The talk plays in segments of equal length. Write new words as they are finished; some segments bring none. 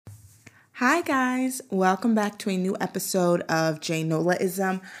Hi guys, welcome back to a new episode of J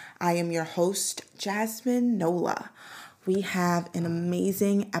Nolaism. I am your host, Jasmine Nola. We have an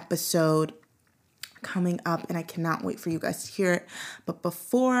amazing episode coming up and I cannot wait for you guys to hear it. But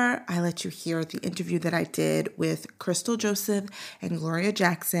before I let you hear the interview that I did with Crystal Joseph and Gloria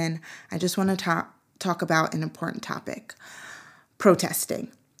Jackson, I just want to talk about an important topic: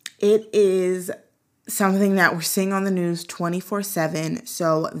 protesting. It is something that we're seeing on the news 24/7.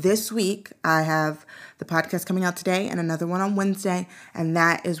 So this week I have the podcast coming out today and another one on Wednesday, and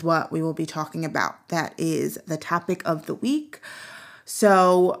that is what we will be talking about. That is the topic of the week.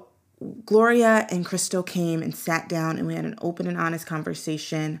 So Gloria and Crystal came and sat down and we had an open and honest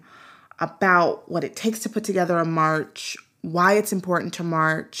conversation about what it takes to put together a march, why it's important to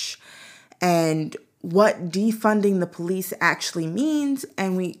march, and what defunding the police actually means.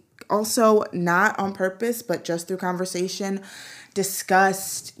 And we also, not on purpose, but just through conversation,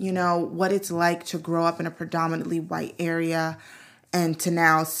 discussed, what it's like to grow up in a predominantly white area and to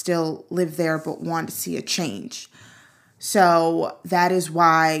now still live there but want to see a change. So that is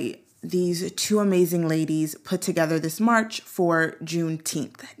why these two amazing ladies put together this march for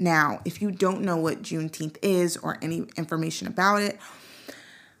Juneteenth. Now, if you don't know what Juneteenth is or any information about it,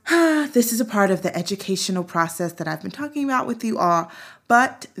 this is a part of the educational process that I've been talking about with you all,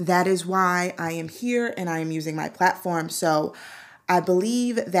 but that is why I am here and I am using my platform. So I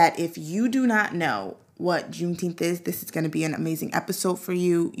believe that if you do not know what Juneteenth is, this is going to be an amazing episode for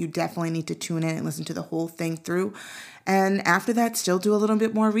you. You definitely need to tune in and listen to the whole thing through. And after that, still do a little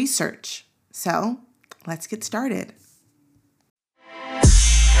bit more research. So let's get started.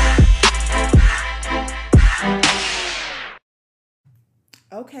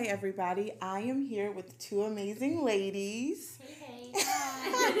 Okay, everybody, I am here with two amazing ladies. Hey.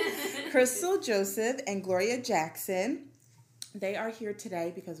 Crystal Joseph and Gloria Jackson. They are here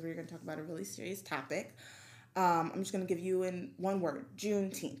today because we're going to talk about a really serious topic. I'm just going to give you in one word: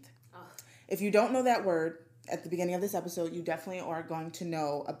 Juneteenth. Oh. If you don't know that word at the beginning of this episode, you definitely are going to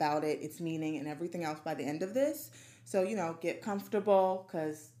know about it, its meaning, and everything else by the end of this. So, get comfortable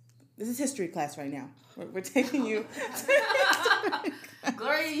because this is history class right now. We're taking you...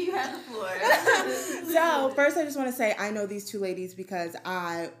 Gloria, you have the floor. So, first I just want to say I know these two ladies because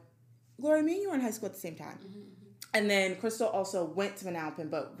Gloria, me and you were in high school at the same time. Mm-hmm. And then Crystal also went to Manalapan,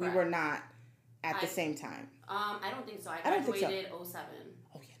 but we were not at the same time. I don't think so. I graduated 07.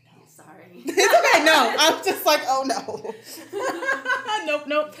 Oh, yeah, no. Sorry. It's okay, no. I'm just like, oh, no.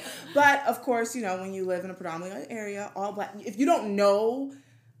 Nope. But, of course, when you live in a predominantly area, all black, if you don't know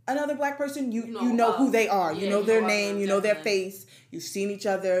another black person, you know who they are. Yeah, you know their name, you know their face. You've seen each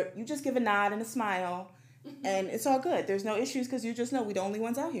other. You just give a nod and a smile, and it's all good. There's no issues because you just know we're the only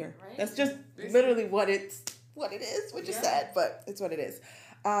ones out here. Right? That's just literally what it is, what you said, but it's what it is.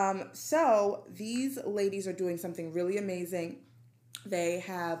 So these ladies are doing something really amazing. They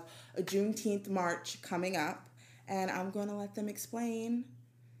have a Juneteenth march coming up, and I'm going to let them explain.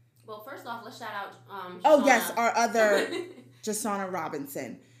 Well, first off, let's shout out Oh, yes, our other Jasana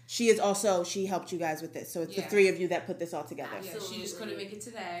Robinson. She helped you guys with this. So it's the three of you that put this all together. Yeah, she just couldn't make it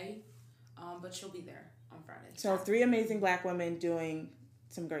today, but she'll be there on Friday. So 3 amazing black women doing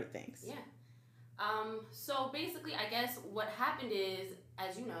some great things. Yeah. So basically, I guess what happened is,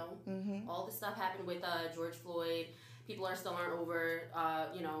 as you know, mm-hmm. all this stuff happened with George Floyd. People still aren't over,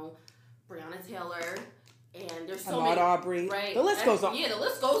 Breonna Taylor. And there's so many. Arbery. Right. The list goes on. Yeah, the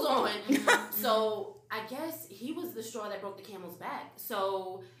list goes on. So I guess he was the straw that broke the camel's back.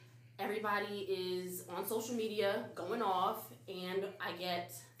 So everybody is on social media going off, and I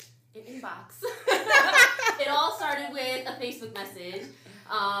get an inbox. It all started with a Facebook message.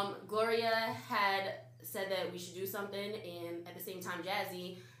 Gloria had said that we should do something, and at the same time,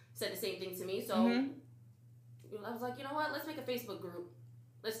 Jazzy said the same thing to me. So I was like, you know what? Let's make a Facebook group.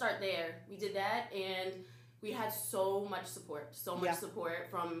 Let's start there. We did that, and we had so much support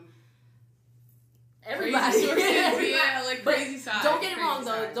from everybody. Crazy side. Don't get it wrong,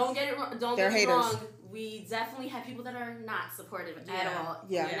 though. Don't get it wrong. We definitely have people that are not supportive at all.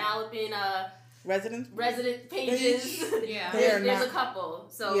 Yeah. Manalapan, resident pages. Yeah. There's a couple.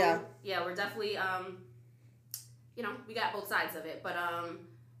 So yeah, we're definitely we got both sides of it. But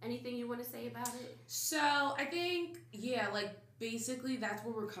anything you want to say about it? So I think basically that's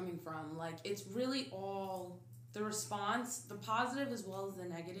where we're coming from. It's really all the response, the positive as well as the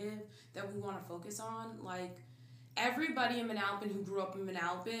negative, that we want to focus on. Everybody in Manalapan who grew up in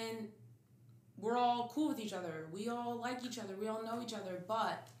Manalapan, we're all cool with each other. We all like each other. We all know each other.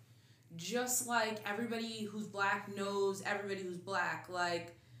 But just like everybody who's black knows everybody who's black,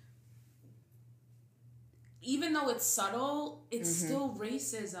 even though it's subtle, it's still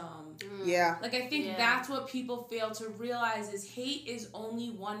racism. Yeah. Like, I think that's what people fail to realize is hate is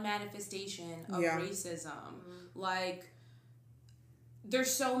only one manifestation of racism. Like, there's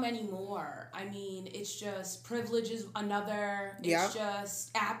so many more. I mean, it's just privilege is another. It's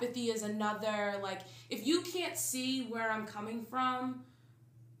just apathy is another. Like, if you can't see where I'm coming from,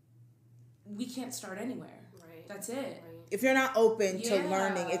 we can't start anywhere. Right. That's it. Right. If you're not open to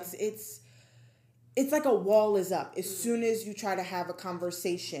learning, it's like a wall is up as soon as you try to have a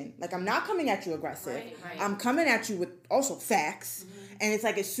conversation. Like, I'm not coming at you aggressive. Right. I'm coming at you with also facts. And it's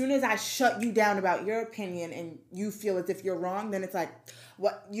like, as soon as I shut you down about your opinion and you feel as if you're wrong, then it's like,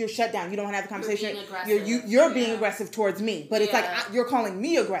 what? You're shut down. You don't want to have a conversation. You're being aggressive towards me. But it's like, you're calling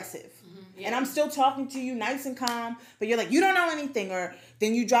me aggressive. And I'm still talking to you nice and calm, but you're like, you don't know anything. Or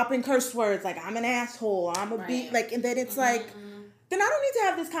then you drop in curse words like, I'm an asshole, I'm a beat. Like, and then it's like, then I don't need to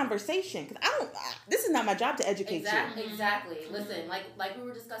have this conversation. Because this is not my job to educate you. Exactly. Listen, like we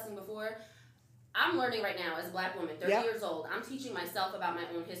were discussing before, I'm learning right now as a Black woman, 30 years old. I'm teaching myself about my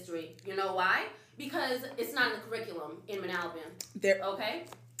own history. You know why? Because it's not in the curriculum in Manalapan. Okay?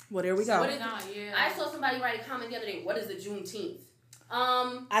 Well, there we go. I saw somebody write a comment the other day, what is the Juneteenth?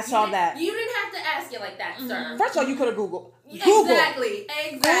 I saw that. You didn't have to ask it like that, sir. First of all, you could have Googled. Exactly.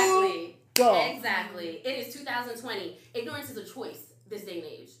 It is 2020. Ignorance is a choice this day and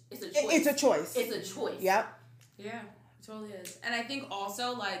age. It's a choice. It's a choice. Yep. Yeah, it totally is. And I think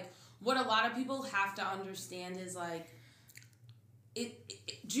also, like, what a lot of people have to understand is, like,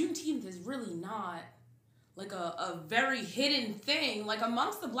 Juneteenth is really not, like, a very hidden thing. Like,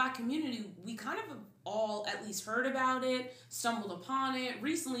 amongst the Black community, we kind of all at least heard about it, stumbled upon it.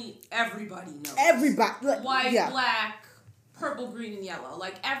 Recently, everybody knows. Everybody. White, Black, purple, green, and yellow.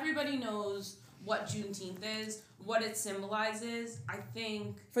 Like, everybody knows what Juneteenth is, what it symbolizes. I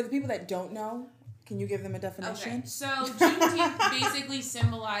think... For the people that don't know, can you give them a definition? Okay, so Juneteenth basically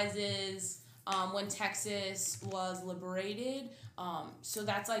symbolizes when Texas was liberated. So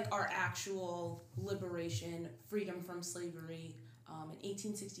that's, like, our actual liberation, freedom from slavery in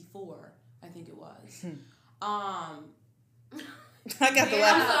 1864. I think it was. I got the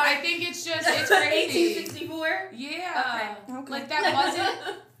laugh. I'm sorry. I think it's just, it's crazy. 1864? Yeah. Okay. Like, that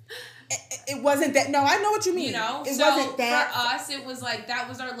wasn't... It wasn't that. No, I know what you mean. You know? It so wasn't that. For us, it was like, that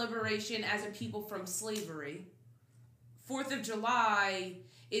was our liberation as a people from slavery. 4th of July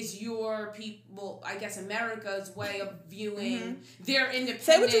is your people, I guess America's way of viewing their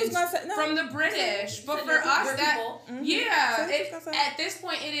independence from the British. But for us, that, at this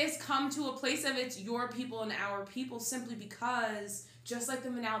point, it has come to a place of it's your people and our people simply because, just like the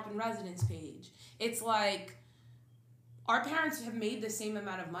Manalapan residence page, it's like, our parents have made the same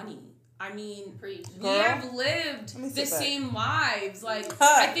amount of money. I mean, we have lived the same lives. Like,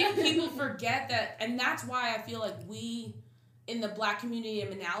 I think people forget that, and that's why I feel like we, in the Black community in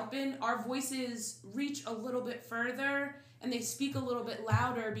Manalapan, our voices reach a little bit further, and they speak a little bit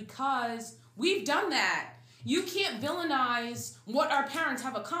louder because we've done that. You can't villainize what our parents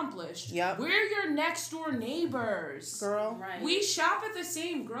have accomplished. Yep. We're your next door neighbors. Girl. Right. We shop at the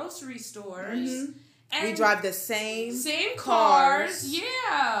same grocery stores. And we drive the same cars.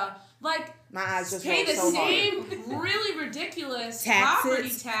 Yeah. Like, my eyes just pay the so same hard. really ridiculous taxes. Property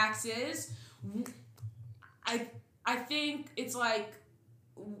taxes. I think it's like,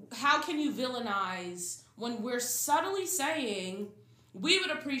 how can you villainize when we're subtly saying we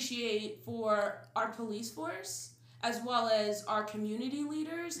would appreciate for our police force as well as our community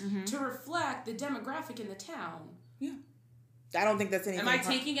leaders to reflect the demographic in the town? Yeah. I don't think that's anything. Am I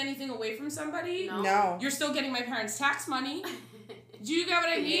taking anything away from somebody? No. You're still getting my parents' tax money. Do you get what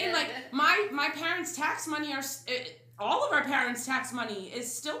I mean? Yeah. Like, my parents' tax money all of our parents' tax money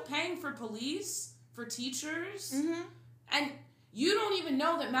is still paying for police, for teachers. And you don't even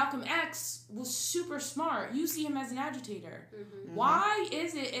know that Malcolm X was super smart. You see him as an agitator. Why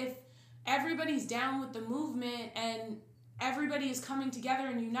is it, if everybody's down with the movement and everybody is coming together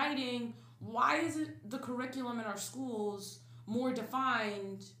and uniting, why isn't the curriculum in our schools more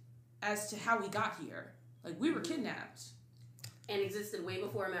defined as to how we got here? Like, we were kidnapped. And existed way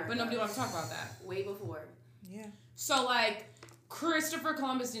before America. But nobody wants to talk about that. Way before. Yeah. So, like, Christopher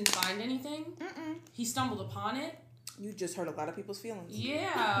Columbus didn't find anything. He stumbled upon it. You just hurt a lot of people's feelings.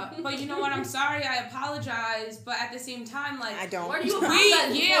 Yeah. But you know what? I'm sorry. I apologize. But at the same time, like... I don't. What are you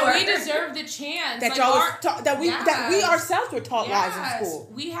we deserve the chance. That like, y'all that we ourselves were taught lies in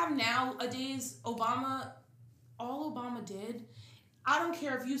school. We have nowadays, all Obama did, I don't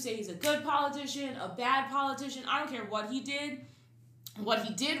care if you say he's a good politician, a bad politician, I don't care what he did. What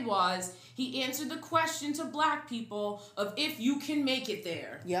he did was he answered the question to black people of if you can make it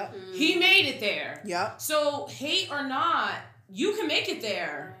there. Yep. He made it there. Yep. So hate or not, you can make it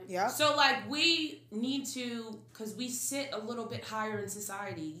there. Yep. So like we need to, because we sit a little bit higher in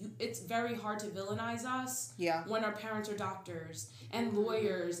society. It's very hard to villainize us. Yeah. When our parents are doctors and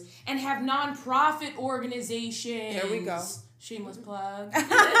lawyers and have nonprofit organizations. There we go. Shameless plug.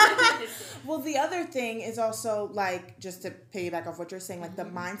 Well, the other thing is also, like, just to piggyback off what you're saying, like, the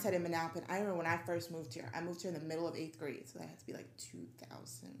mindset in Manalapan. I remember when I first moved here. I moved here in the middle of 8th grade, so that had to be, like,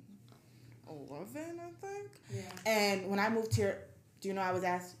 2011, I think. Yeah. And when I moved here, do you know I was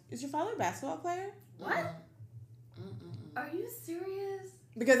asked, is your father a basketball player? What? Are you serious?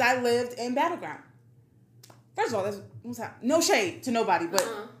 Because I lived in Battleground. First of all, no shade to nobody, but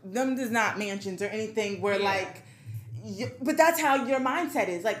them is not mansions or anything where, like... but that's how your mindset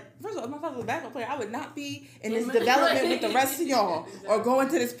is. Like, first of all, if my father was a basketball player, I would not be in this development with the rest of y'all or going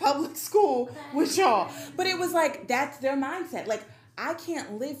to this public school with y'all. But it was like, that's their mindset. Like, I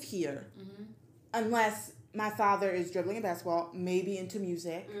can't live here unless my father is dribbling a basketball, maybe into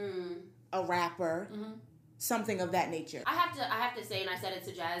music, a rapper, something of that nature. I have to say, and I said it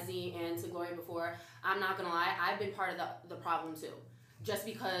to Jazzy and to Gloria before, I'm not going to lie, I've been part of the problem too. Just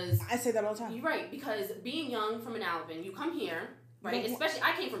because... I say that all the time. You're right, because being young from Manalapan, you come here, right? Especially,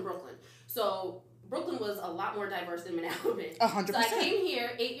 I came from Brooklyn. So, Brooklyn was a lot more diverse than Manalapan. 100%. So, I came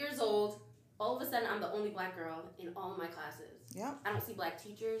here, 8 years old. All of a sudden, I'm the only black girl in all of my classes. Yeah. I don't see black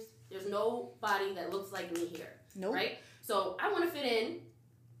teachers. There's nobody that looks like me here. Nope. Right? So, I want to fit in,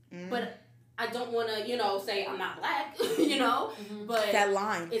 but... I don't want to, say I'm not black, but that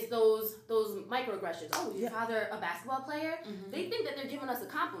line. It's those microaggressions. Oh, your father a basketball player? They think that they're giving us a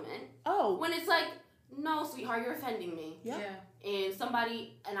compliment. Oh. When it's like, no, sweetheart, you're offending me. Yeah. And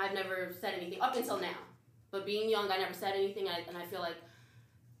I've never said anything up until now. But being young, I never said anything, and I feel like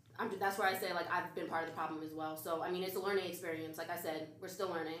that's where I say, like, I've been part of the problem as well. So, I mean, it's a learning experience. Like I said, we're still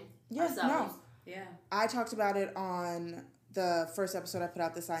learning ourselves. No. Yeah. I talked about it on the first episode I put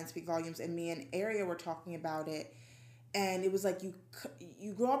out, the Science Speak Volumes, and me and Aria were talking about it, and it was like you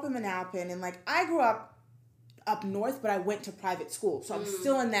grow up in Manalapan, and like I grew up north, but I went to private school, so I'm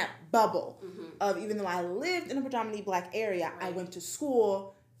still in that bubble of, even though I lived in a predominantly black area, I went to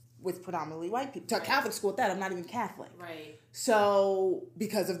school with predominantly white people, to a Catholic school at that. I'm not even Catholic. Right. So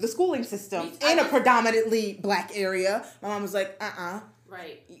because of the schooling system in a predominantly black area, my mom was like,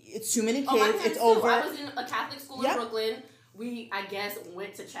 Right. It's too many kids. My it's too. over. I was in a Catholic school in Brooklyn. We, I guess,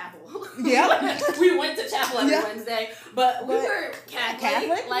 went to chapel. Yeah. We went to chapel every Wednesday. But we were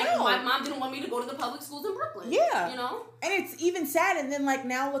Catholic. Like, no. My mom didn't want me to go to the public schools in Brooklyn. Yeah. And it's even sad. And then, like,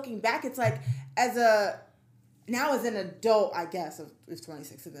 now looking back, it's like, as an adult, I guess, if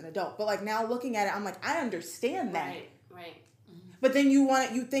 26 is an adult. But, like, now looking at it, I'm like, I understand that. Right. But then you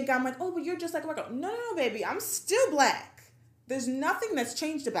think I'm like, oh, but you're just like a white girl. No, baby. I'm still black. There's nothing that's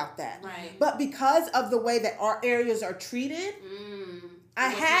changed about that. Right. But because of the way that our areas are treated, I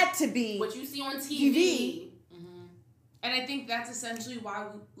had to be what you see on TV. And I think that's essentially why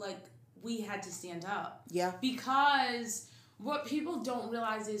we had to stand up. Yeah. Because what people don't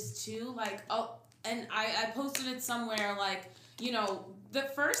realize is too, and I posted it somewhere, the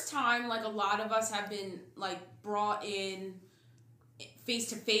first time, a lot of us have been, brought in face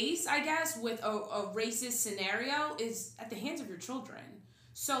to face, I guess, with a racist scenario is at the hands of your children.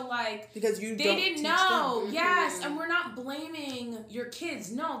 So, because they didn't know. Yes, and we're not blaming your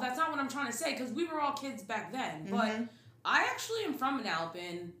kids. No, that's not what I'm trying to say, because we were all kids back then. But I actually am from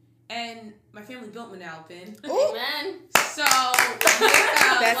Manalapan, and my family built Manalapan. Amen. So,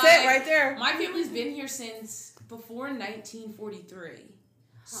 that's it right there. My family's been here since before 1943.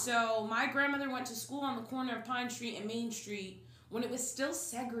 So, my grandmother went to school on the corner of Pine Street and Main Street when it was still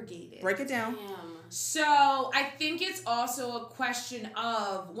segregated. Break it down. Damn. So, I think it's also a question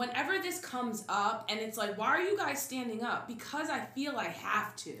of, whenever this comes up, and it's like, why are you guys standing up? Because I feel I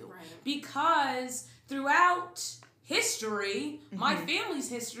have to. Right. Because throughout history, my family's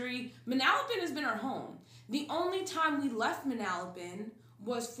history, Manalapan has been our home. The only time we left Manalapan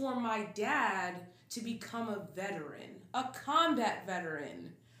was for my dad to become a veteran, a combat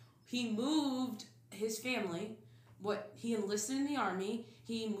veteran. He moved his family. He enlisted in the army.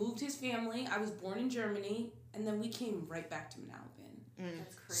 He moved his family. I was born in Germany, and then we came right back to Manalapan.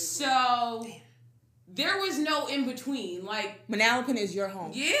 That's crazy. So there was no in between. Manalapan is your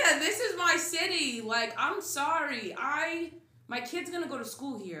home. Yeah, this is my city. I'm sorry. My kid's gonna go to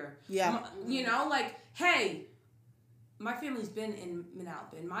school here. Yeah. Hey, my family's been in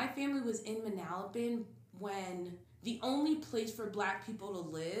Manalapan. My family was in Manalapan when the only place for black people to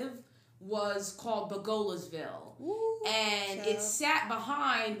live was called Bogolasville. Ooh, And child. it sat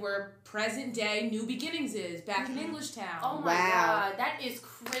behind where present day New Beginnings is, back in Englishtown. Oh my Wow. God, that is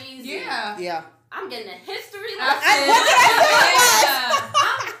crazy. Yeah. Yeah. I'm getting a history What lesson. did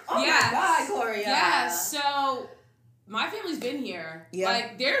Oh Yes. my God, Gloria. Yeah, so my family's been here. Yeah.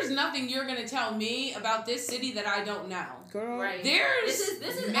 Like, there's nothing you're gonna tell me about this city that I don't know. Girl. Right. There's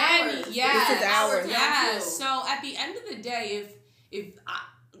This is many. ours. Yes. This is ours. town, Yes. too. So at the end of the day, if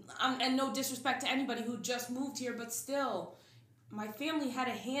and no disrespect to anybody who just moved here, but still, my family had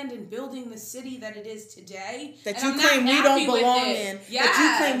a hand in building the city that it is today. That and you I'm claim not we don't happy with belong it. in. Yes.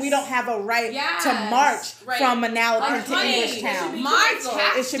 That you claim we don't have a right Yes. to march Right. from Manalapan Like, to honey, Englishtown. my canceled. It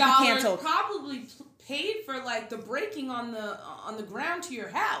tax should be dollars canceled. probably paid for like the breaking on the ground to your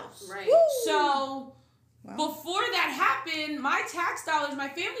house. Right. Woo. So Wow. before that happened, my tax dollars, my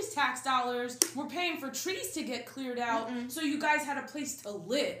family's tax dollars, were paying for trees to get cleared out. So you guys had a place to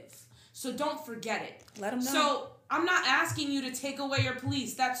live. So don't forget it. Let them know. So I'm not asking you to take away your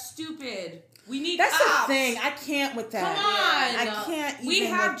police. That's stupid. We need That's cops. the thing. I can't with that. Come on. I can't even We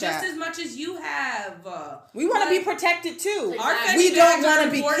have with just that. as much as you have. We want to be like- protected too. Exactly. Our We fanny don't bags wanna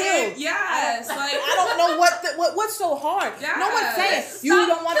are be important. killed. Yes. Like, I don't know what's so hard. No one's saying Yes. you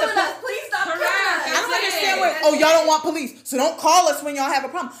don't want the killing us. police. Please stop Correct. killing us. I don't That's understand it. where. That's Oh, y'all it. don't want police, so don't call us when y'all have a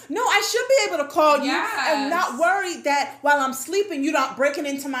problem. No, I should be able to call you and Yes. not worried that while I'm sleeping, you're not breaking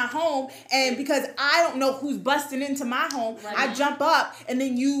into my home, and because I don't know who's busting into my home, Right. I jump up and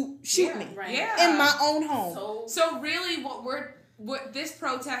then you shoot me Right. Yeah. in my own home. So really, what this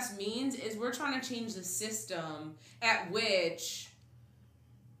protest means is we're trying to change the system at which,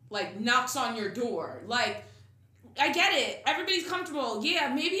 like, knocks on your door. Like, I get it. Everybody's comfortable.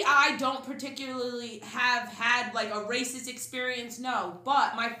 Yeah, maybe I don't particularly have had like a racist experience. No,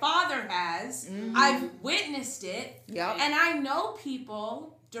 but my father has. I've witnessed it. Yep. And I know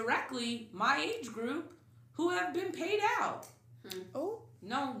people directly, my age group, who have been paid out. Oh,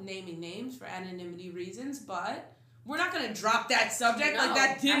 No naming names for anonymity reasons, but we're not going to drop that subject No, like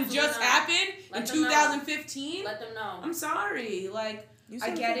that didn't absolutely just not. happen Let in them know. 2015. Let them know. I'm sorry. Like, you I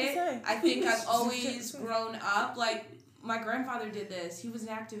said get what you it. say. I think I've always grown up. Like, my grandfather did this. He was an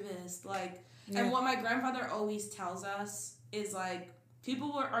activist. Like, Yeah. and what my grandfather always tells us is, like,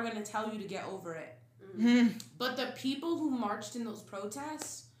 people are going to tell you to get over it. Mhm. But the people who marched in those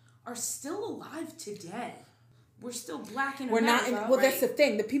protests are still alive today. We're still black in We're not. America. Well, right? that's the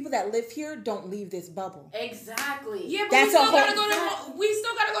thing. The people that live here don't leave this bubble. Exactly. Yeah, but That's we still a gotta whole-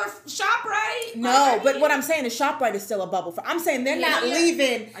 go to ShopRite. No, Like, but what I'm saying is ShopRite is still a bubble. I'm saying they're not Yeah.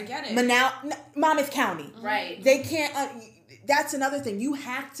 leaving I get it. Monmouth County. Right. They can't. That's another thing. You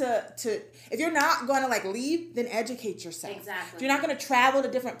have to. If you're not going to like leave, then educate yourself. Exactly. If you're not going to travel to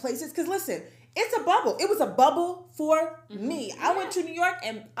different places, because listen, it's a bubble. It was a bubble for me. I went to New York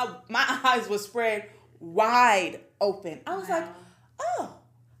and my eyes were spread wide open. I was like, oh,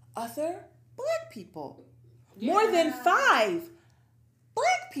 other black people, more than 5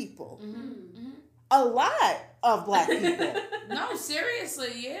 black people, a lot of black people, No,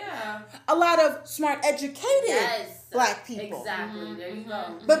 seriously, yeah. a lot of smart, educated Yes. black people. Exactly. There you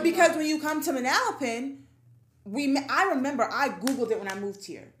go. But because when you come to Manalapan, I remember I Googled it when I moved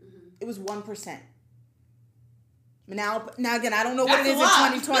here. It was 1%. Now again, I don't know what it is in That's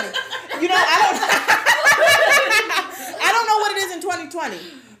a 2020. You know, I don't know what it is in 2020.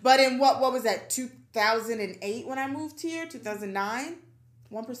 But in what was that, 2008 when I moved here, 2009,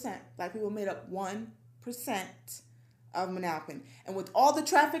 1%. Black people made up 1% of Manalapan. And with all the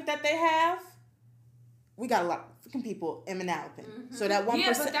traffic that they have, we got a lot of freaking people in Manalapan. So that 1%.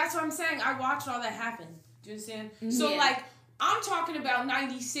 Yeah, but that's what I'm saying. I watched all that happen. Do you understand? So, Yeah. like, I'm talking about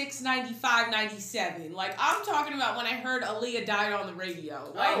 96, 95, 97. Like, I'm talking about when I heard Aaliyah died on the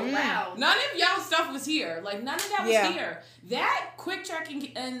radio. Like, Oh, wow. none of y'all stuff was here. Like, none of that was Yeah. here. That quick check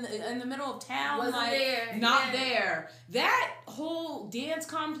in the middle of town, Wasn't like, there. not Yeah. there. That whole dance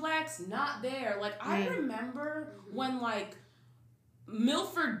complex, not there. Like, I remember when, like,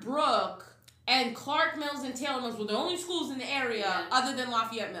 Milford Brook and Clark Mills and Taylor Mills were the only schools in the area Yeah. other than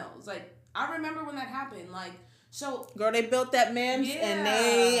Lafayette Mills. Like, I remember when that happened. Like, so... Girl, they built that MIMS and Yeah.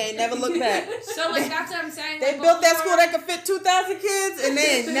 they ain't never looked back. So, like, that's what I'm saying. They like, built that before- school that could fit 2,000 kids and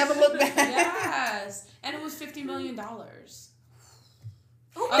they ain't never looked back. Yes. And it was $50 million. Who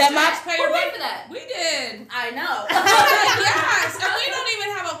Of That my- taxpayer who paid money. for that? We did. I know. Yes. And we don't even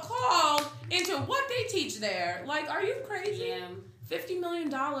have a call into what they teach there. Like, are you crazy? Yeah. $50 million.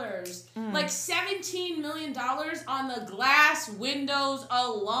 Like $17 million on the glass windows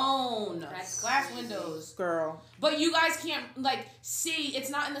alone. That's glass crazy. windows. Girl. But you guys can't, like, see, it's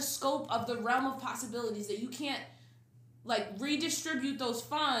not in the scope of the realm of possibilities that you can't, like, redistribute those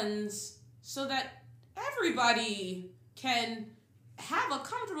funds so that everybody can have a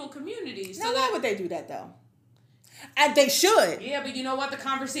comfortable community. So now, why would they do that, though? And they should. Yeah, but you know what? The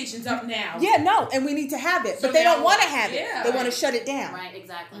conversation's up now. Yeah, no, and we need to have it. So but they don't now want to what? have it. Yeah. They want to shut it down. Right,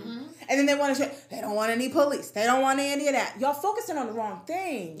 exactly. Mm-hmm. And then they want to they don't want any police. They don't want any of that. Y'all focusing on the wrong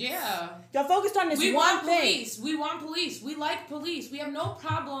thing. Yeah. Y'all focused on this We one want thing. police. We want police. We like police. We have no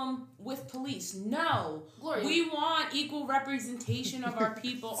problem with police. No. Gloria. We want equal representation of our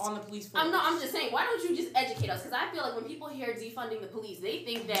people on the police force. I'm just saying, why don't you just educate us? Because I feel like when people hear defunding the police, they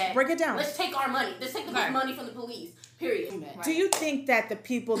think that... Break it down. Let's take our money. Let's take the Right. money from the police. Period. Right. Do you think that the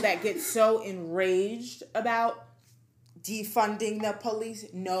people that get so enraged about defunding the police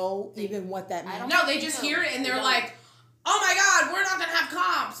know even what that means? No, they just hear it and they're like, oh my God, we're not going to have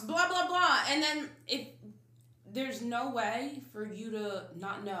cops, blah, blah, blah. And then there's no way for you to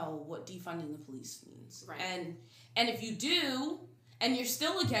not know what defunding the police means. Right. And if you do, and you're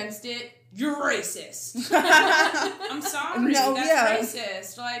still against it, you're racist. I'm sorry. No, that's yeah.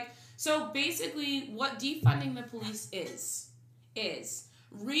 racist. So basically what defunding the police is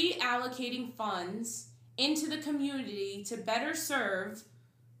reallocating funds into the community to better serve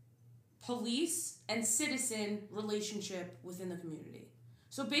police and citizen relationship within the community.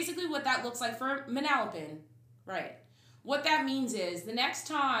 So basically what that looks like for Manalapan, right? What that means is the next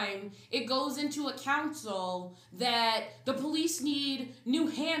time it goes into a council that the police need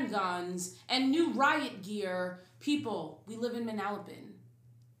new handguns and new riot gear, people, we live in Manalapan.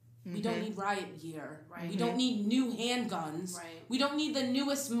 We don't need riot gear. Right. We don't need new handguns. Right. We don't need the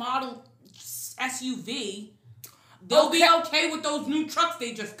newest model SUV. They'll be okay with those new trucks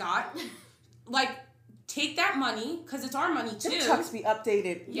they just got. Take that money, because it's our money too. The trucks be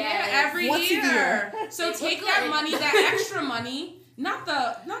updated. Yeah, every once a year. So take that money, that extra money, not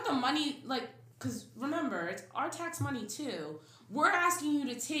the money, because remember, it's our tax money too. We're asking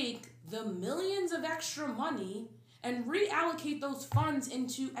you to take the millions of extra money and reallocate those funds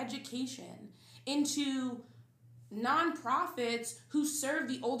into education, into nonprofits who serve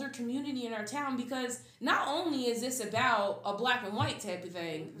the older community in our town, because not only is this about a black and white type of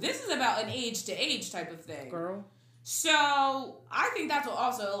thing, this is about an age to age type of thing. Girl. So I think that's what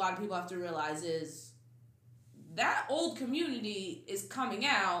also a lot of people have to realize is that old community is coming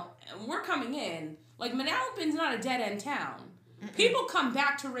out and we're coming in. Manalapan's not a dead end town. Mm-mm. People come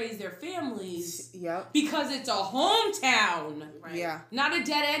back to raise their families. Yep. Because it's a hometown. Right. Yeah. Not a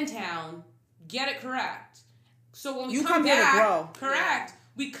dead end town. Get it correct. So when we you come here back, to grow. Correct. Yeah.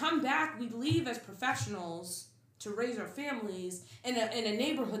 We come back, we leave as professionals to raise our families in a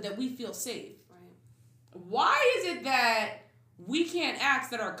neighborhood that we feel safe. Right. Why is it that we can't ask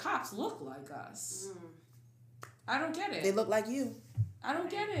that our cops look like us? I don't get it. They look like you. I don't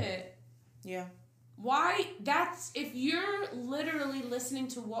get it. Yeah. Why? If you're literally listening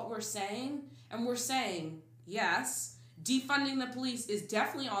to what we're saying, and we're saying, yes, defunding the police is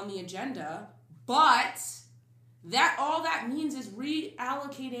definitely on the agenda, but all that means is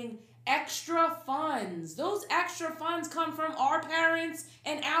reallocating extra funds. Those extra funds come from our parents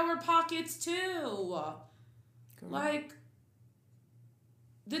and our pockets too. Cool.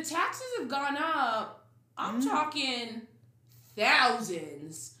 The taxes have gone up. I'm talking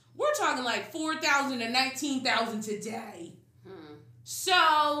thousands. We're talking 4,000 and 19,000 today.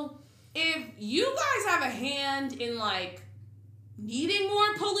 So if you guys have a hand in needing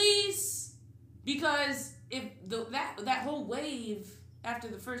more police, because if that whole wave after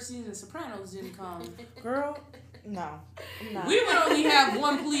the first season of Sopranos didn't come, girl, no, I'm not. We would only have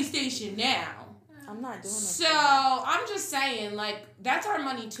one police station now. I'm not doing it. So I'm just saying, that's our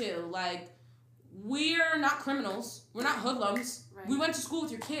money too. We're not criminals. We're not hoodlums. Right. We went to school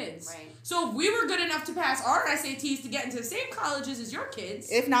with your kids. Right. So if we were good enough to pass our SATs to get into the same colleges as your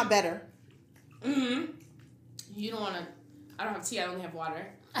kids, if not better. Mm-hmm. You don't want to. I don't have tea. I only have water.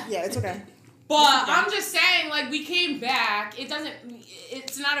 Yeah, it's okay. But I'm just saying, we came back.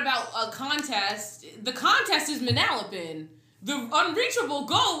 It's not about a contest. The contest is Manalapan. The unreachable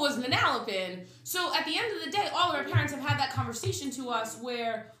goal was Manalapan. So at the end of the day, all of our parents have had that conversation to us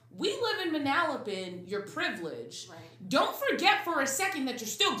where we live in Manalapan, you're privileged. Right. Don't forget for a second that you're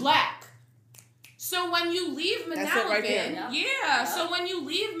still black. So when you leave Manalapan, so when you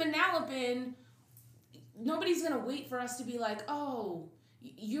leave Manalapan, nobody's going to wait for us to be like, oh,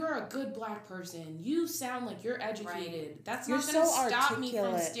 you're a good black person. You sound like you're educated. Right. That's not going to stop me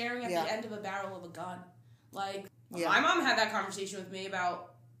from staring at the end of a barrel of a gun. My mom had that conversation with me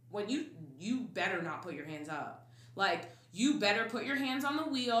about when you better not put your hands up. Like, you better put your hands on the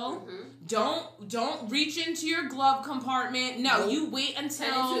wheel. Mm-hmm. Don't reach into your glove compartment. No, Nope. you wait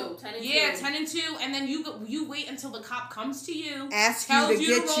until 10 and 2. 10 and 2, and then you wait until the cop comes to you, Asks tells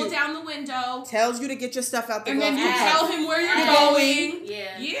you to roll down the window, tells you to get your stuff out the and glove then you compartment. tell him where you're Going. going.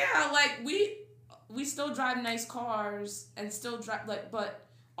 Yeah, like we still drive nice cars and still drive but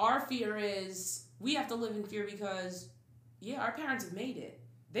our fear is we have to live in fear because our parents have made it.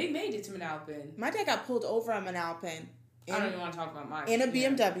 They made it to Manalapan. My dad got pulled over at Manalapan. I don't even want to talk about mine. In a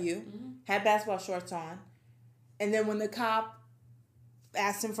BMW, had basketball shorts on, and then when the cop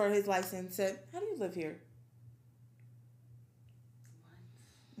asked him for his license, said, "How do you live here?"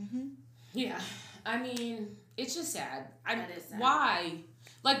 Yeah, I mean, it's just sad. That is sad. Why?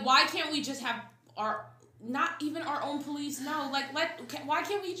 Like, why can't we just have not even our own police know? Like, why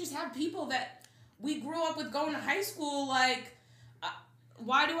can't we just have people that we grew up with going to high school? Like,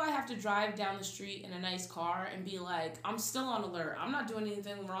 why do I have to drive down the street in a nice car and be like, I'm still on alert. I'm not doing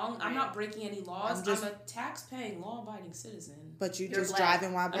anything wrong. I'm not breaking any laws. I'm a tax-paying, law-abiding citizen. But you're just black.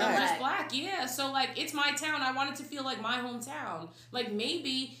 driving while I'm black. just black, yeah. So, like, it's my town. I want it to feel like my hometown. Like,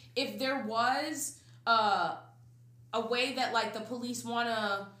 maybe if there was a way that, like, the police want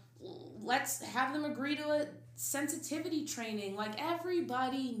to, let's have them agree to a sensitivity training. Like,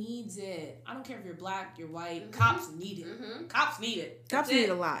 everybody needs it. I don't care if you're black, you're white. Cops need it. Cops need it. Cops need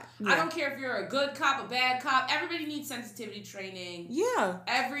a lot. I don't care if you're a good cop, a bad cop. Everybody needs sensitivity training. Yeah.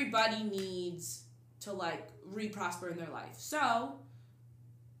 Everybody needs to, like, re-prosper in their life. So,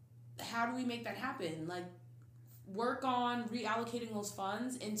 how do we make that happen? Like, work on reallocating those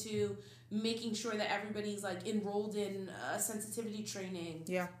funds into making sure that everybody's, like, enrolled in sensitivity training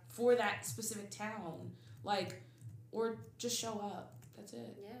for that specific town. Like, or just show up. That's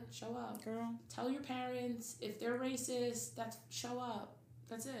it. Yeah. Show up. Girl. Tell your parents if they're racist, show up.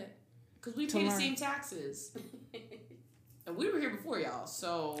 That's it. Because we pay the same taxes. And we were here before y'all,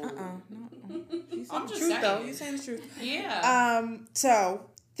 so... No. You saying I'm the just truth, saying. though. You're saying the truth. Yeah. So,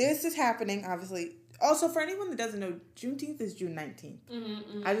 this is happening, obviously. Also, for anyone that doesn't know, Juneteenth is June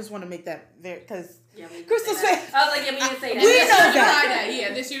 19th. I just want to make that very... Because Crystal said... I was like, we didn't say that. We know that. Friday.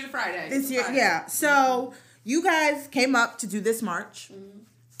 Yeah, this year's a Friday. This year, yeah. So, you guys came up to do this march.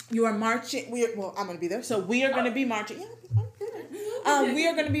 You are marching... I'm going to be there. So, we are going to be marching... Yeah, we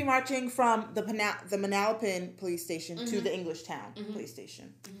are going to be marching from the Manalapan police station to the Englishtown police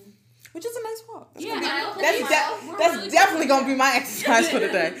station. Which is a nice walk. That's definitely going to be my exercise for the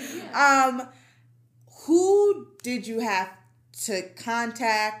day. Who did you have to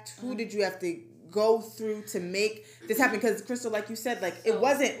contact? Who did you have to go through to make this happen? Because Crystal, like you said, like it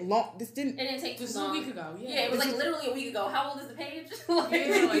wasn't long. It didn't take too long. A week ago. Yeah, it was like literally a week ago. How old is the page?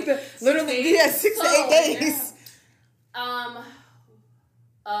 Literally, 6 to 8 days. A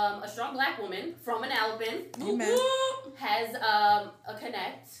strong black woman from Manalapan has a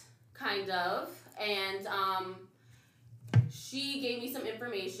connect, kind of, and she gave me some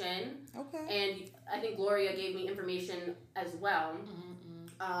information. Okay. And I think Gloria gave me information as well.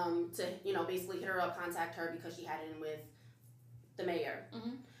 To basically hit her up, contact her because she had it in with the mayor.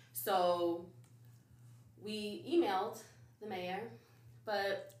 So we emailed the mayor,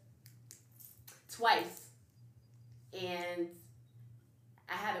 but twice, and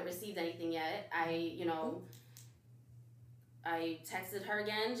I haven't received anything yet. I texted her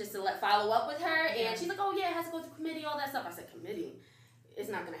again just to follow up with her, and she's like, "Oh yeah, it has to go through committee, all that stuff." I said, "Committee? It's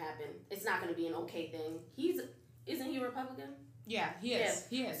not gonna happen. It's not gonna be an okay thing." Isn't he a Republican? Yeah, he is.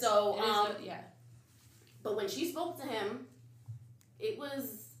 Yeah. He is. So but when she spoke to him, it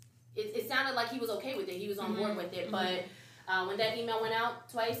sounded like he was okay with it. He was on board with it. But when that email went out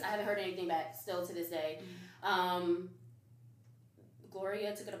twice, I haven't heard anything back still to this day.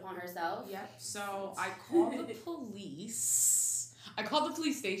 Gloria took it upon herself. Yep. So I called the police. I called the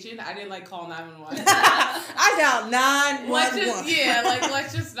police station. I didn't call 911. I dialed 911.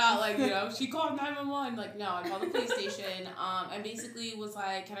 Let's just not she called 911. No, I called the police station. And basically was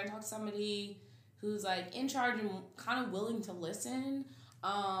like, can I talk to somebody who's in charge and kind of willing to listen?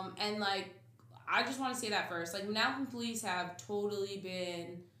 And I just want to say that first. Manalapan police have totally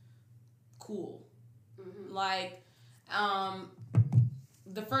been cool.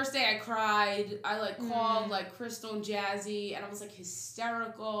 The first day I cried, I called Crystal and Jazzy, and I was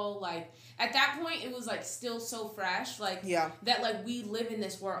hysterical. At that point it was still so fresh, that we live in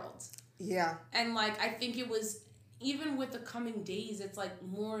this world. Yeah. And I think it was, even with the coming days, it's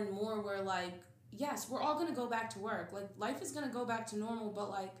more and more where yes, we're all gonna go back to work. Life is gonna go back to normal,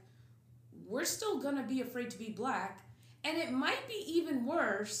 but we're still gonna be afraid to be black. And it might be even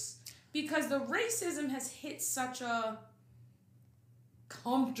worse because the racism has hit such a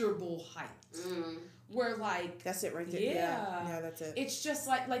comfortable height. Where like that's it right there. Yeah, that's it. It's just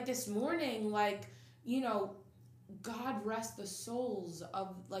like this morning, like, you know, God rest the souls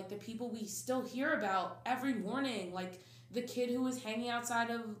of like the people we still hear about every morning, like the kid who was hanging outside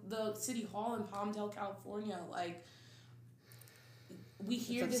of the city hall in Palmdale, California. Like, we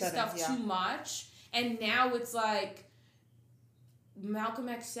hear this stuff too much, and now it's like Malcolm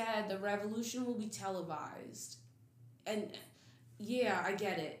X said, the revolution will be televised. And yeah, I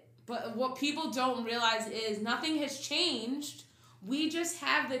get it. But what people don't realize is nothing has changed. We just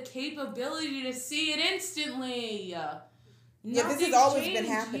have the capability to see it instantly. This has always been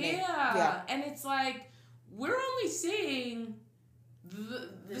happening. Yeah. And it's like, we're only seeing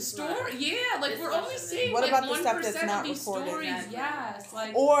the story. Yeah, like we're only seeing what like about the stuff that's 1% not of these recorded? Stories. Yes.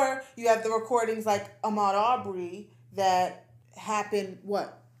 Like, or you have the recordings like Ahmaud Arbery that happened,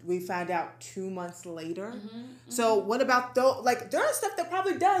 we found out 2 months later. So what about those? Like, there are stuff that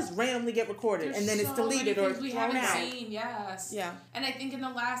probably does randomly get recorded and then it's deleted or we thrown haven't out. seen. Yes. Yeah. And I think in the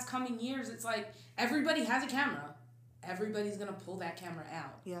last coming years, it's like everybody has a camera. Everybody's gonna pull that camera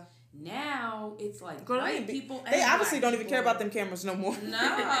out. Yeah. Now it's like white people. They obviously don't even people. care about them cameras no more.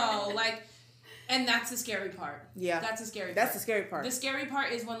 No, like, and that's the scary part. Yeah. That's the scary part. That's the scary part. The scary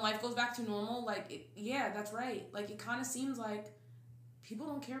part is when life goes back to normal. Like, that's right. Like, it kind of seems like people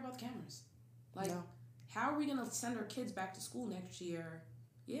don't care about the cameras. Like, how are we gonna send our kids back to school next year?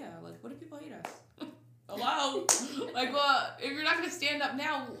 Yeah, like, what if people hate us? Hello? Like, well, if you're not gonna stand up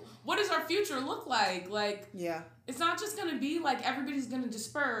now, what does our future look like? Like, it's not just gonna be like everybody's gonna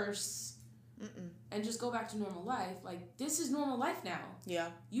disperse and just go back to normal life. Like, this is normal life now. Yeah.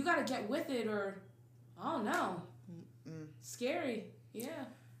 You gotta get with it, or I don't know. Scary. Yeah.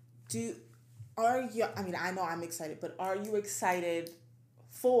 I know I'm excited, but are you excited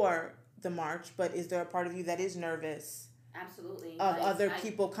for the march? But is there a part of you that is nervous? Absolutely. Of other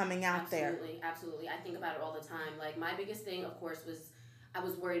people coming out there? Absolutely. I think about it all the time. Like, my biggest thing, of course, was I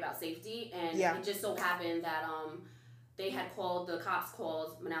was worried about safety, and it just so happened that the cops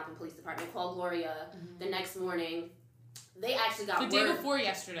called Manalapan Police Department, called Gloria the next morning. They actually got the day before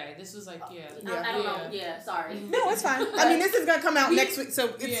yesterday. This was like, I don't know. Yeah, sorry. No, it's fine. I mean, this is going to come out next week,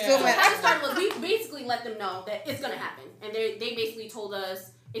 so it's still... So how it started was we basically let them know that it's going to happen. And they basically told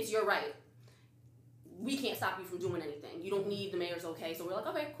us, it's your right. We can't stop you from doing anything. You don't need the mayor's okay. So we're like,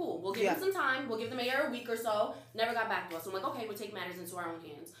 okay, cool. We'll give them some time. We'll give the mayor a week or so. Never got back to us. So I'm like, okay, we'll take matters into our own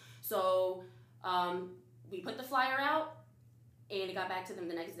hands. So we put the flyer out, and it got back to them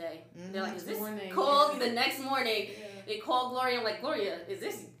the next day. They're like, is this called the next morning? They called Gloria. I'm like, Gloria, is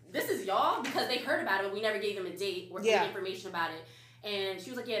this is y'all? Because they heard about it, but we never gave them a date or any information about it. And she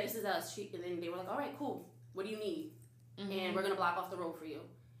was like, yeah, this is us. And then they were like, all right, cool. What do you need? And we're going to block off the road for you.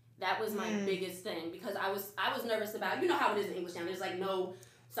 That was my biggest thing, because I was nervous about, you know how it is in Englishtown. There's like no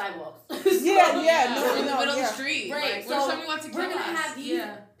sidewalks. No, in the middle of the street. Right. Like, So what if somebody wants to kill us? We're going to have these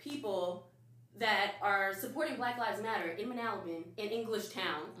people that are supporting Black Lives Matter in Manalapan, in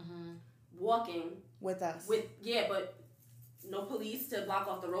Englishtown, walking with us. But no police to block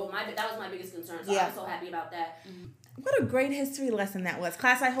off the road. That was my biggest concern. So I was so happy about that. What a great history lesson that was.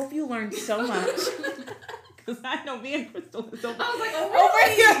 Class, I hope you learned so much. Because I know me and Crystal is over here learning.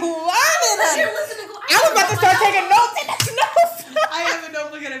 I was about to start taking notes. I have a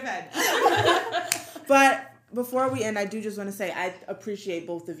notebook and a pen. But before we end, I do just want to say I appreciate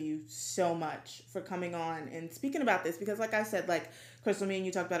both of you so much for coming on and speaking about this, because like I said, like Crystal, me and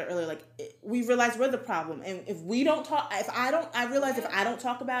you talked about it earlier, like we realize we're the problem, and if we don't talk, if I don't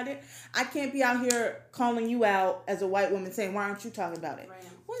talk about it, I can't be out here calling you out as a white woman saying, why aren't you talking about it? Right.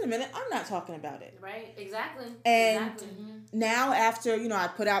 Wait a minute, I'm not talking about it. Right, exactly. And now after, I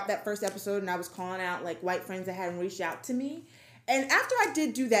put out that first episode and I was calling out like white friends that hadn't reached out to me. And after I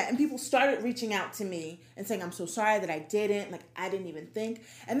did do that, and people started reaching out to me and saying, I'm so sorry that I didn't, like, I didn't even think.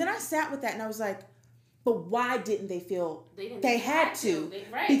 And then I sat with that and I was like, but why didn't they feel they had to?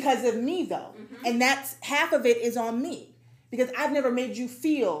 Because of me, though. And that's half of it is on me. Because I've never made you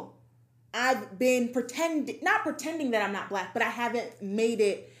feel I've been not pretending that I'm not Black, but I haven't made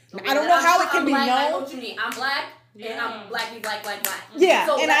it. I don't know how it can be known. I know what you mean. I'm Black. And I'm black. Yeah,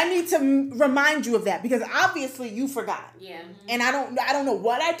 so I need to remind you of that, because obviously you forgot. Yeah. And I don't know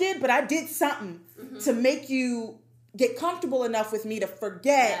what I did, but I did something to make you get comfortable enough with me to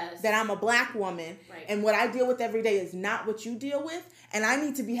forget that I'm a Black woman, and what I deal with every day is not what you deal with. And I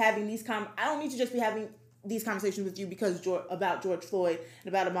need to be having these I don't need to just be having these conversations with you because about George Floyd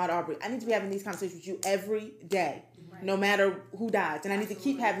and about Ahmaud Arbery. I need to be having these conversations with you every day. No matter who dies. And I need to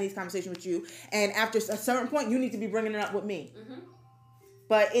keep having these conversations with you. And after a certain point, you need to be bringing it up with me.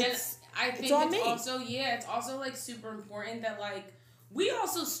 But I think it's on me. It's also like super important that like we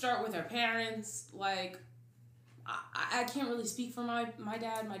also start with our parents. Like, I can't really speak for my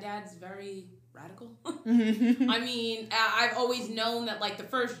dad. My dad's very radical. I mean, I've always known that, like, the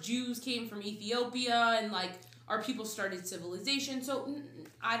first Jews came from Ethiopia and, like, our people started civilization. So,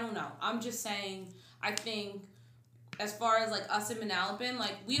 I don't know. I'm just saying, I think, as far as, like, us in Manalapan,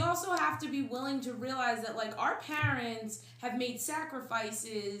 like, we also have to be willing to realize that, like, our parents have made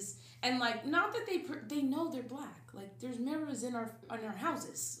sacrifices, and, like, not that they know they're black. Like, there's mirrors in our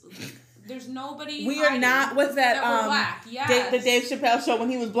houses. There's nobody. We are not. What's that? We're black. Yes. The Dave Chappelle show when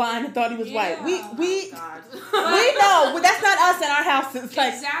he was blind and thought he was white. We God. we know that's not us in our houses.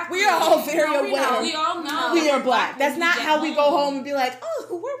 Like, exactly. we are all very aware. We all know we are black. That's not how we go home and be like,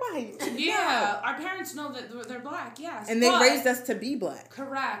 oh, we're white. Yeah, our parents know that they're black. Yes, and they raised us to be black.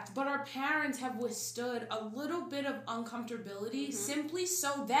 Correct, but our parents have withstood a little bit of uncomfortability simply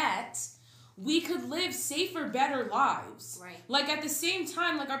so that we could live safer, better lives. Right. Like, at the same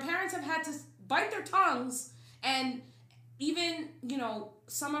time, like, our parents have had to bite their tongues, and even, you know,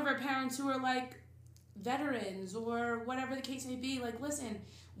 some of our parents who are, like, veterans or whatever the case may be, like, listen,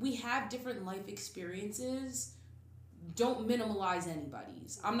 we have different life experiences. Don't minimalize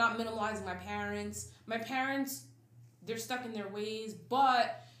anybody's. I'm not minimalizing my parents. My parents, they're stuck in their ways,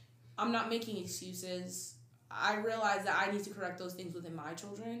 but I'm not making excuses. I realize that I need to correct those things within my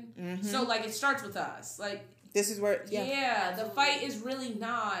children. Mm-hmm. So, like, it starts with us. Like, this is where, yeah, the fight is really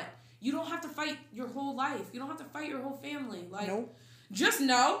not, you don't have to fight your whole life. You don't have to fight your whole family. Like, nope. Just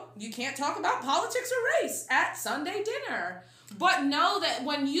know you can't talk about politics or race at Sunday dinner. But know that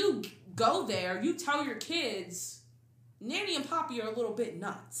when you go there, you tell your kids, Nanny and Poppy are a little bit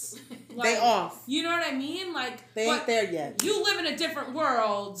nuts. Like, they off. You know what I mean? Like, they ain't there yet. You live in a different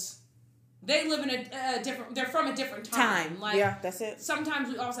world. They live in a different... They're from a different time. Like, yeah, that's it. Sometimes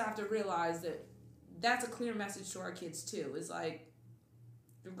we also have to realize that that's a clear message to our kids, too. It's like,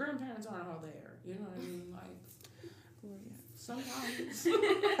 your grandparents aren't all there. You know what I mean? Like, sometimes.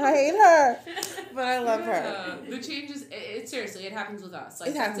 I hate her. But I love her. The changes... seriously, it happens with us. Like,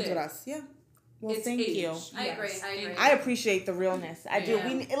 it happens with us, yeah. Well, it's thank age. you. I agree. I appreciate the realness. I do.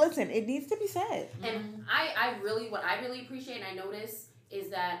 Listen, it needs to be said. And what I really appreciate and I notice is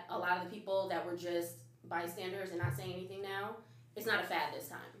that a lot of the people that were just bystanders and not saying anything now, it's not a fad this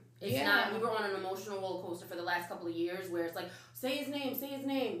time. It's not, we were on an emotional roller coaster for the last couple of years where it's like, say his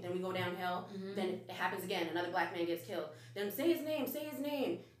name, then we go downhill, then it happens again, another black man gets killed. Then say his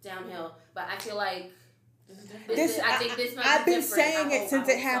name, downhill. But I feel like I've been saying it since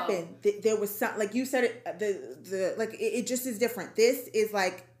it happened. There was some, like you said it, like it just is different. This is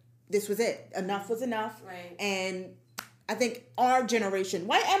like, this was it. Enough was enough. Right. And I think our generation,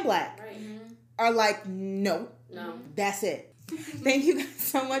 white and black, are like, no, that's it. Thank you guys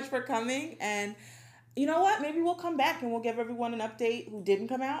so much for coming. And you know what? Maybe we'll come back and we'll give everyone an update who didn't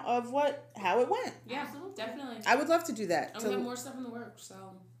come out of how it went. Yeah, definitely. I would love to do that. And we have more stuff in the works, so.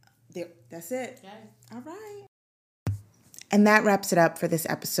 That's it. Yeah. All right. And that wraps it up for this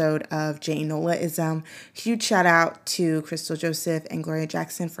episode of Jay Nola-ism. Huge shout out to Crystal Joseph and Gloria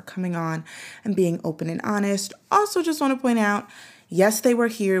Jackson for coming on and being open and honest. Also, just want to point out, yes, they were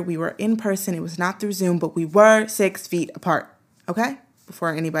here. We were in person. It was not through Zoom, but we were 6 feet apart. Okay?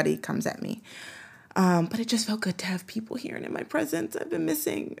 Before anybody comes at me. But it just felt good to have people here and in my presence. I've been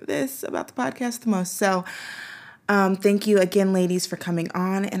missing this about the podcast the most. So thank you again, ladies, for coming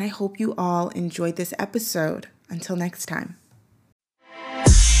on. And I hope you all enjoyed this episode. Until next time.